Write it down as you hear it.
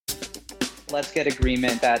Let's get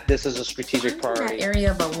agreement that this is a strategic priority. That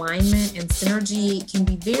area of alignment and synergy can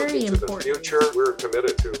be very important. In the future, we're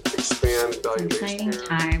committed to expand value-based care. Exciting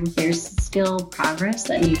time. There's still progress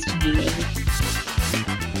that needs to be made.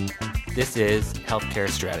 This is Healthcare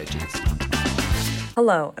Strategies.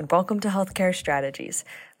 Hello, and welcome to Healthcare Strategies.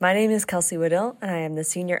 My name is Kelsey Woodill, and I am the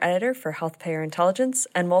Senior Editor for Health Payer Intelligence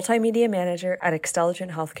and Multimedia Manager at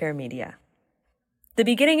Xtelligent Healthcare Media. The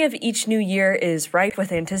beginning of each new year is ripe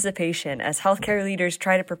with anticipation as healthcare leaders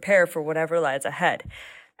try to prepare for whatever lies ahead.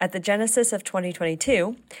 At the genesis of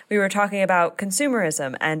 2022, we were talking about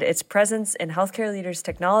consumerism and its presence in healthcare leaders'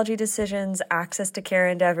 technology decisions, access to care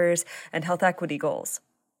endeavors, and health equity goals.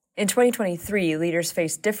 In 2023, leaders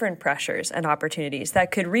face different pressures and opportunities that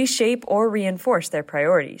could reshape or reinforce their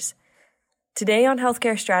priorities. Today on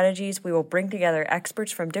Healthcare Strategies, we will bring together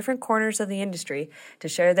experts from different corners of the industry to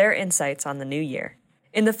share their insights on the new year.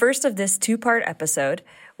 In the first of this two-part episode,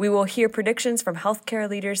 we will hear predictions from healthcare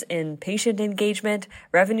leaders in patient engagement,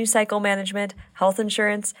 revenue cycle management, health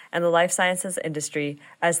insurance, and the life sciences industry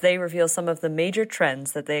as they reveal some of the major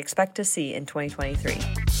trends that they expect to see in 2023.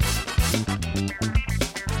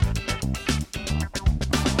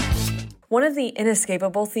 One of the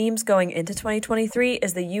inescapable themes going into 2023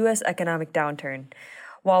 is the U.S. economic downturn.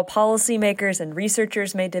 While policymakers and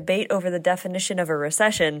researchers may debate over the definition of a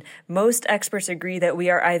recession, most experts agree that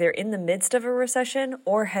we are either in the midst of a recession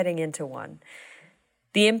or heading into one.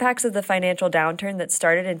 The impacts of the financial downturn that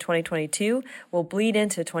started in 2022 will bleed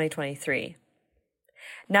into 2023.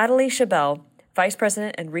 Natalie Chabelle, Vice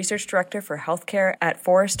President and Research Director for Healthcare at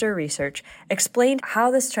Forrester Research, explained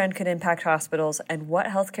how this trend could impact hospitals and what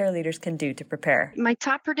healthcare leaders can do to prepare. My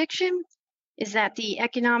top prediction is that the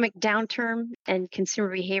economic downturn and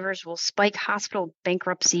consumer behaviors will spike hospital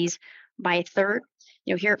bankruptcies by a third.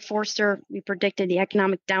 Here at Forrester, we predicted the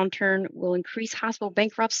economic downturn will increase hospital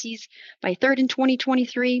bankruptcies by a third in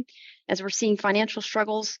 2023, as we're seeing financial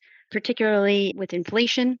struggles, particularly with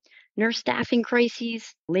inflation, nurse staffing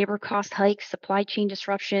crises, labor cost hikes, supply chain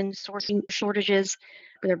disruptions, sourcing shortages.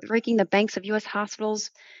 They're breaking the banks of U.S.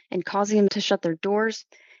 hospitals and causing them to shut their doors.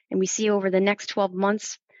 And we see over the next 12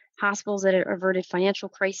 months, hospitals that have averted financial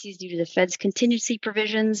crises due to the Fed's contingency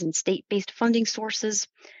provisions and state-based funding sources.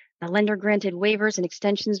 The lender-granted waivers and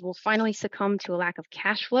extensions will finally succumb to a lack of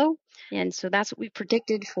cash flow. And so that's what we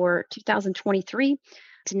predicted for 2023.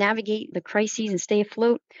 To navigate the crises and stay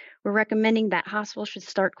afloat, we're recommending that hospitals should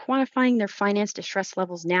start quantifying their finance distress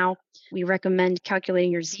levels now. We recommend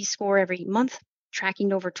calculating your Z-score every month,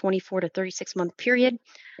 tracking over 24 to 36-month period,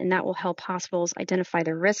 and that will help hospitals identify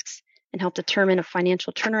their risks and help determine a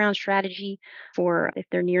financial turnaround strategy for if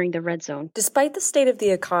they're nearing the red zone. Despite the state of the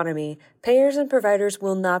economy, payers and providers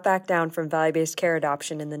will not back down from value-based care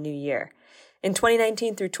adoption in the new year. In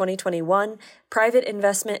 2019 through 2021, private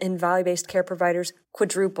investment in value-based care providers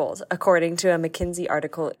quadrupled, according to a McKinsey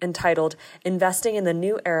article entitled Investing in the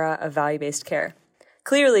New Era of Value-Based Care.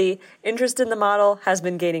 Clearly, interest in the model has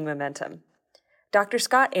been gaining momentum. Dr.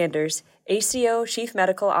 Scott Anders, ACO Chief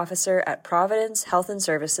Medical Officer at Providence Health and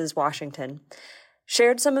Services, Washington,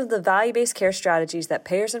 shared some of the value-based care strategies that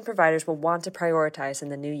payers and providers will want to prioritize in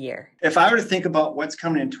the new year. If I were to think about what's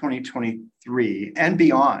coming in 2023 and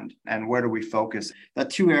beyond, and where do we focus, the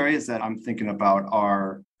two areas that I'm thinking about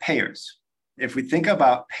are payers. If we think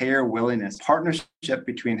about payer willingness, partnership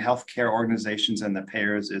between healthcare organizations and the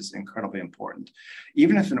payers is incredibly important.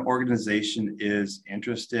 Even if an organization is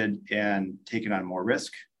interested in taking on more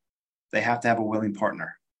risk, they have to have a willing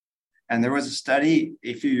partner. And there was a study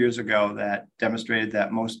a few years ago that demonstrated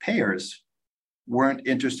that most payers weren't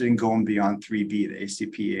interested in going beyond 3B, the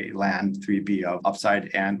ACPA land 3B of upside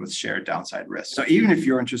and with shared downside risk. So even if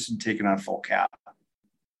you're interested in taking on full cap,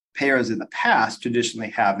 payers in the past traditionally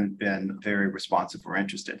haven't been very responsive or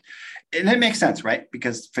interested. And it makes sense, right?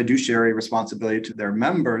 Because fiduciary responsibility to their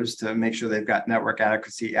members to make sure they've got network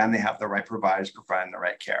adequacy and they have the right providers providing the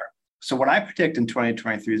right care. So what I predict in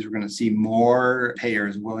 2023 is we're going to see more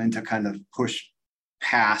payers willing to kind of push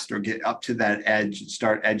past or get up to that edge and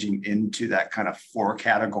start edging into that kind of 4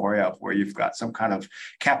 category of where you've got some kind of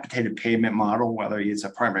capitated payment model, whether it's a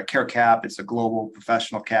primary care cap, it's a global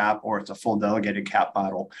professional cap, or it's a full delegated cap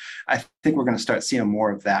model. I think we're going to start seeing more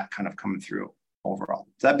of that kind of coming through overall.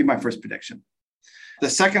 So that'd be my first prediction. The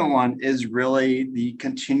second one is really the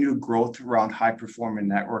continued growth around high-performing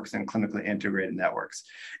networks and clinically integrated networks.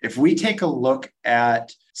 If we take a look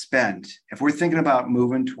at spend, if we're thinking about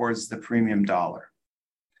moving towards the premium dollar,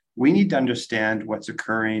 we need to understand what's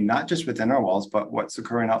occurring, not just within our walls, but what's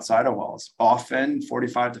occurring outside our walls. Often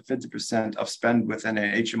 45 to 50% of spend within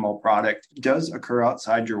an HMO product does occur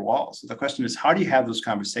outside your walls. So the question is, how do you have those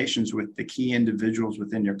conversations with the key individuals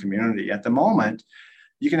within your community? At the moment,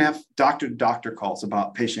 you can have doctor-to-doctor calls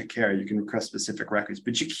about patient care. You can request specific records,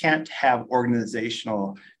 but you can't have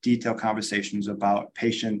organizational detailed conversations about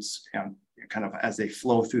patients kind of as they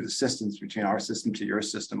flow through the systems between our system to your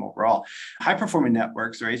system overall. High-performing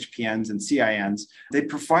networks, or HPNs and CINs, they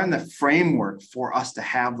provide the framework for us to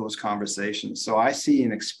have those conversations. So I see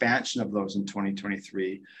an expansion of those in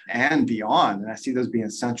 2023 and beyond, and I see those being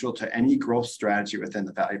essential to any growth strategy within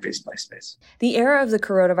the value-based life space. The era of the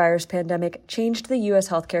coronavirus pandemic changed the U.S.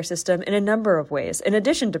 healthcare system in a number of ways, in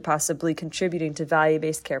addition to possibly contributing to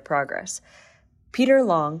value-based care progress. Peter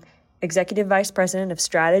Long, Executive Vice President of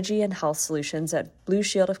Strategy and Health Solutions at Blue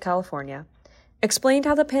Shield of California, explained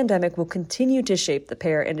how the pandemic will continue to shape the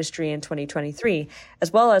payer industry in 2023,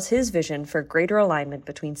 as well as his vision for greater alignment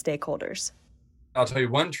between stakeholders. I'll tell you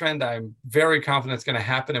one trend I'm very confident is going to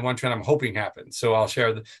happen and one trend I'm hoping happens. So I'll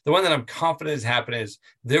share the one that I'm confident is happening is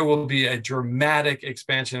there will be a dramatic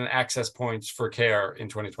expansion in access points for care in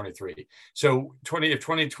 2023. So if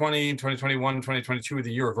 2020, 2021, 2022 are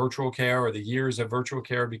the year of virtual care or the years of virtual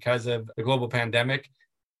care because of the global pandemic,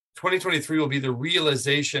 2023 will be the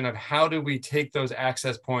realization of how do we take those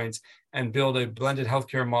access points and build a blended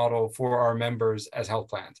healthcare model for our members as health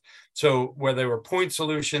plans. So where there were point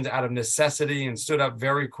solutions out of necessity and stood up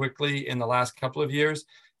very quickly in the last couple of years,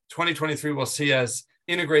 2023 will see us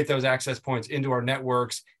integrate those access points into our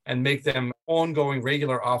networks and make them ongoing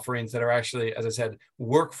regular offerings that are actually, as I said,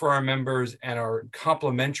 work for our members and are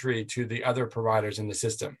complementary to the other providers in the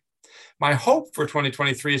system. My hope for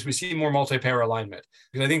 2023 is we see more multi-payer alignment,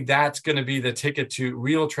 because I think that's going to be the ticket to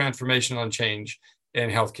real transformational and change in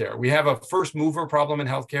healthcare. We have a first mover problem in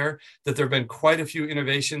healthcare, that there have been quite a few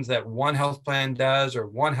innovations that one health plan does or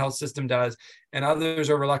one health system does, and others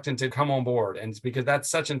are reluctant to come on board. And it's because that's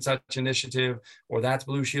such and such initiative, or that's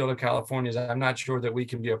Blue Shield of California's, I'm not sure that we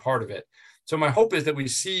can be a part of it. So my hope is that we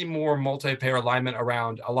see more multi-payer alignment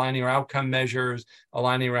around aligning our outcome measures,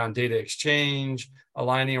 aligning around data exchange,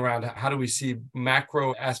 aligning around how do we see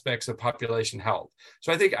macro aspects of population health.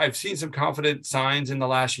 So I think I've seen some confident signs in the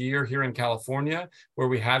last year here in California where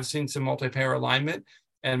we have seen some multi-payer alignment.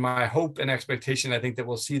 And my hope and expectation, I think, that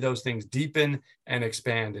we'll see those things deepen and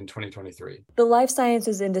expand in 2023. The life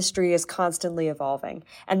sciences industry is constantly evolving,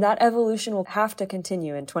 and that evolution will have to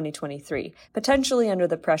continue in 2023, potentially under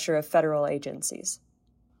the pressure of federal agencies.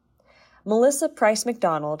 Melissa Price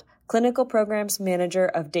McDonald, Clinical Programs Manager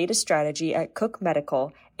of Data Strategy at Cook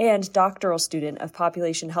Medical and doctoral student of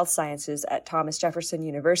Population Health Sciences at Thomas Jefferson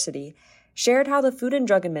University, shared how the Food and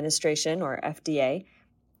Drug Administration, or FDA,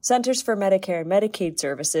 Centers for Medicare and Medicaid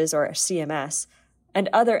Services, or CMS, and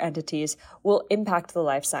other entities will impact the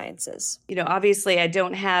life sciences. Obviously, I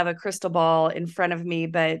don't have a crystal ball in front of me,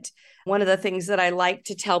 but one of the things that I like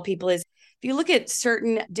to tell people is if you look at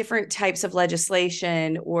certain different types of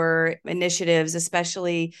legislation or initiatives,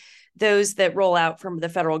 especially those that roll out from the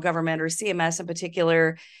federal government or CMS in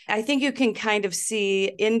particular, I think you can kind of see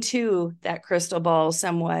into that crystal ball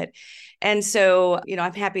somewhat. And so,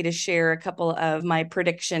 I'm happy to share a couple of my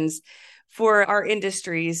predictions for our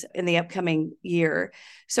industries in the upcoming year.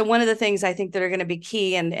 So one of the things I think that are going to be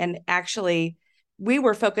key, and actually we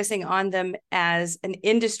were focusing on them as an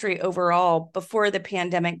industry overall before the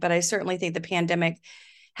pandemic, but I certainly think the pandemic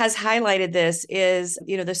has highlighted this, is,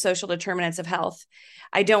 the social determinants of health.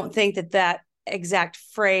 I don't think that exact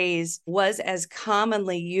phrase was as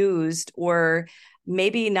commonly used, or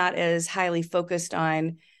maybe not as highly focused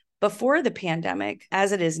on before the pandemic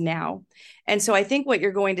as it is now. And so I think what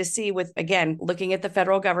you're going to see with, again, looking at the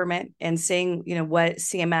federal government and seeing, what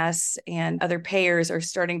CMS and other payers are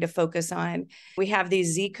starting to focus on, we have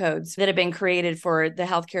these Z codes that have been created for the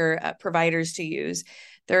healthcare providers to use.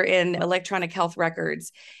 They're in electronic health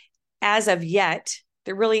records. As of yet,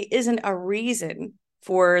 there really isn't a reason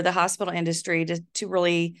for the hospital industry to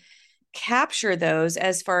really capture those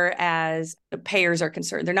as far as the payers are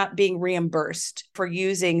concerned. They're not being reimbursed for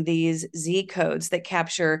using these Z codes that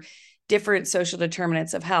capture different social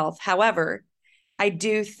determinants of health. However, I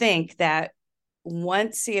do think that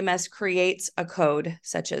once CMS creates a code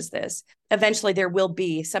such as this, eventually there will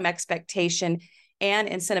be some expectation and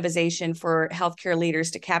incentivization for healthcare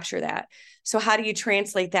leaders to capture that. So how do you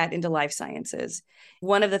translate that into life sciences?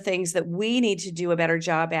 One of the things that we need to do a better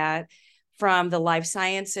job at from the life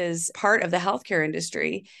sciences part of the healthcare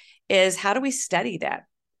industry is how do we study that?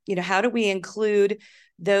 how do we include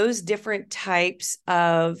those different types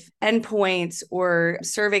of endpoints or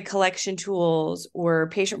survey collection tools or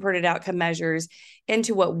patient-reported outcome measures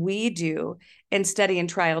into what we do in study and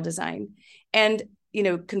trial design. And,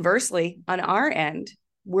 conversely, on our end,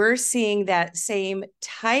 we're seeing that same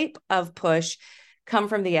type of push come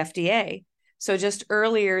from the FDA. So just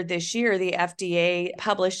earlier this year, the FDA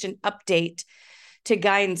published an update to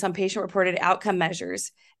guidance on patient-reported outcome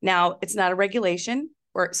measures. Now, it's not a regulation,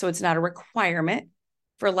 so it's not a requirement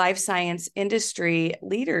for life science industry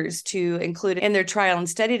leaders to include in their trial and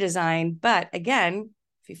study design. But again,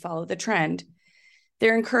 if you follow the trend,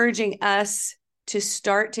 they're encouraging us to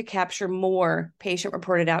start to capture more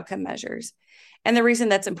patient-reported outcome measures. And the reason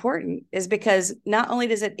that's important is because not only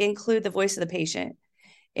does it include the voice of the patient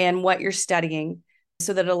and what you're studying,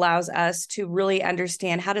 so that it allows us to really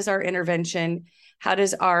understand how does our intervention, how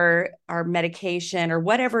does our medication or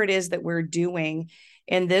whatever it is that we're doing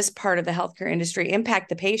in this part of the healthcare industry impact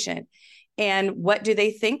the patient, and what do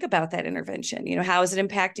they think about that intervention? How is it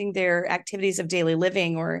impacting their activities of daily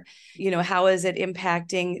living, or, how is it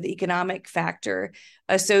impacting the economic factor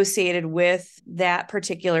associated with that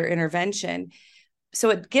particular intervention? So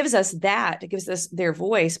it gives us their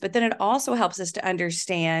voice, but then it also helps us to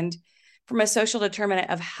understand from a social determinant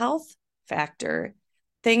of health factor,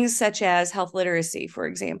 things such as health literacy, for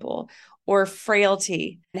example, or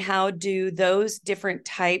frailty, and how do those different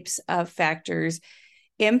types of factors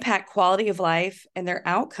impact quality of life and their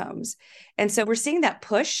outcomes. And so we're seeing that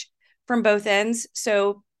push from both ends.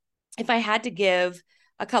 So if I had to give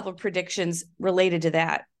a couple of predictions related to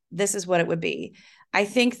that, this is what it would be. I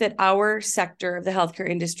think that our sector of the healthcare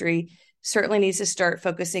industry certainly needs to start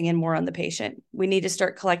focusing in more on the patient. We need to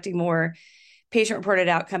start collecting more patient-reported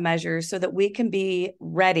outcome measures so that we can be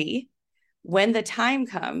ready when the time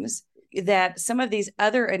comes that some of these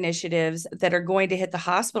other initiatives that are going to hit the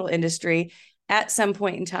hospital industry at some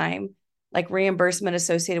point in time, like reimbursement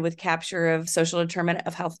associated with capture of social determinant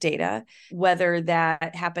of health data, whether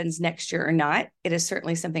that happens next year or not, it is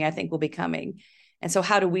certainly something I think will be coming. And so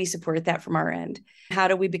how do we support that from our end? How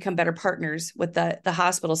do we become better partners with the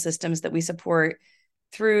hospital systems that we support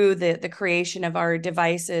through the creation of our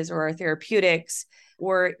devices or our therapeutics,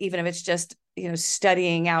 or even if it's just,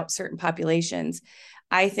 studying out certain populations?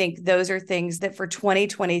 I think those are things that for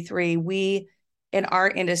 2023, we in our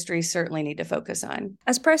industry certainly need to focus on.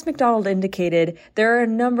 As Price McDonald indicated, there are a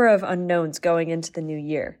number of unknowns going into the new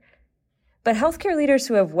year. But healthcare leaders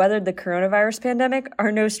who have weathered the coronavirus pandemic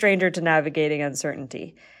are no stranger to navigating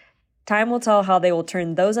uncertainty. Time will tell how they will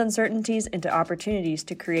turn those uncertainties into opportunities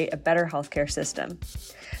to create a better healthcare system.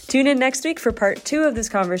 Tune in next week for part 2 of this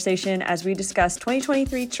conversation as we discuss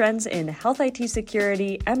 2023 trends in health IT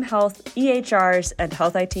security, mHealth, EHRs, and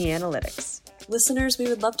health IT analytics. Listeners, we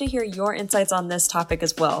would love to hear your insights on this topic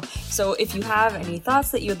as well. So if you have any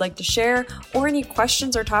thoughts that you would like to share, or any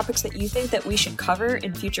questions or topics that you think that we should cover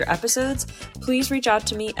in future episodes, please reach out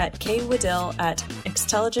to me at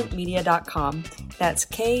kwaddill@xtelligentmedia.com. That's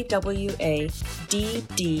KWADDILL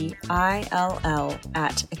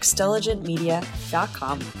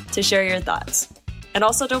 @xtelligentmedia.com to share your thoughts. And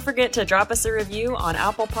also don't forget to drop us a review on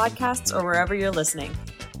Apple Podcasts or wherever you're listening.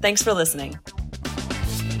 Thanks for listening.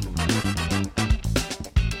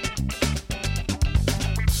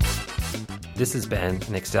 This has been an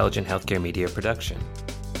Xtelligent Healthcare Media production.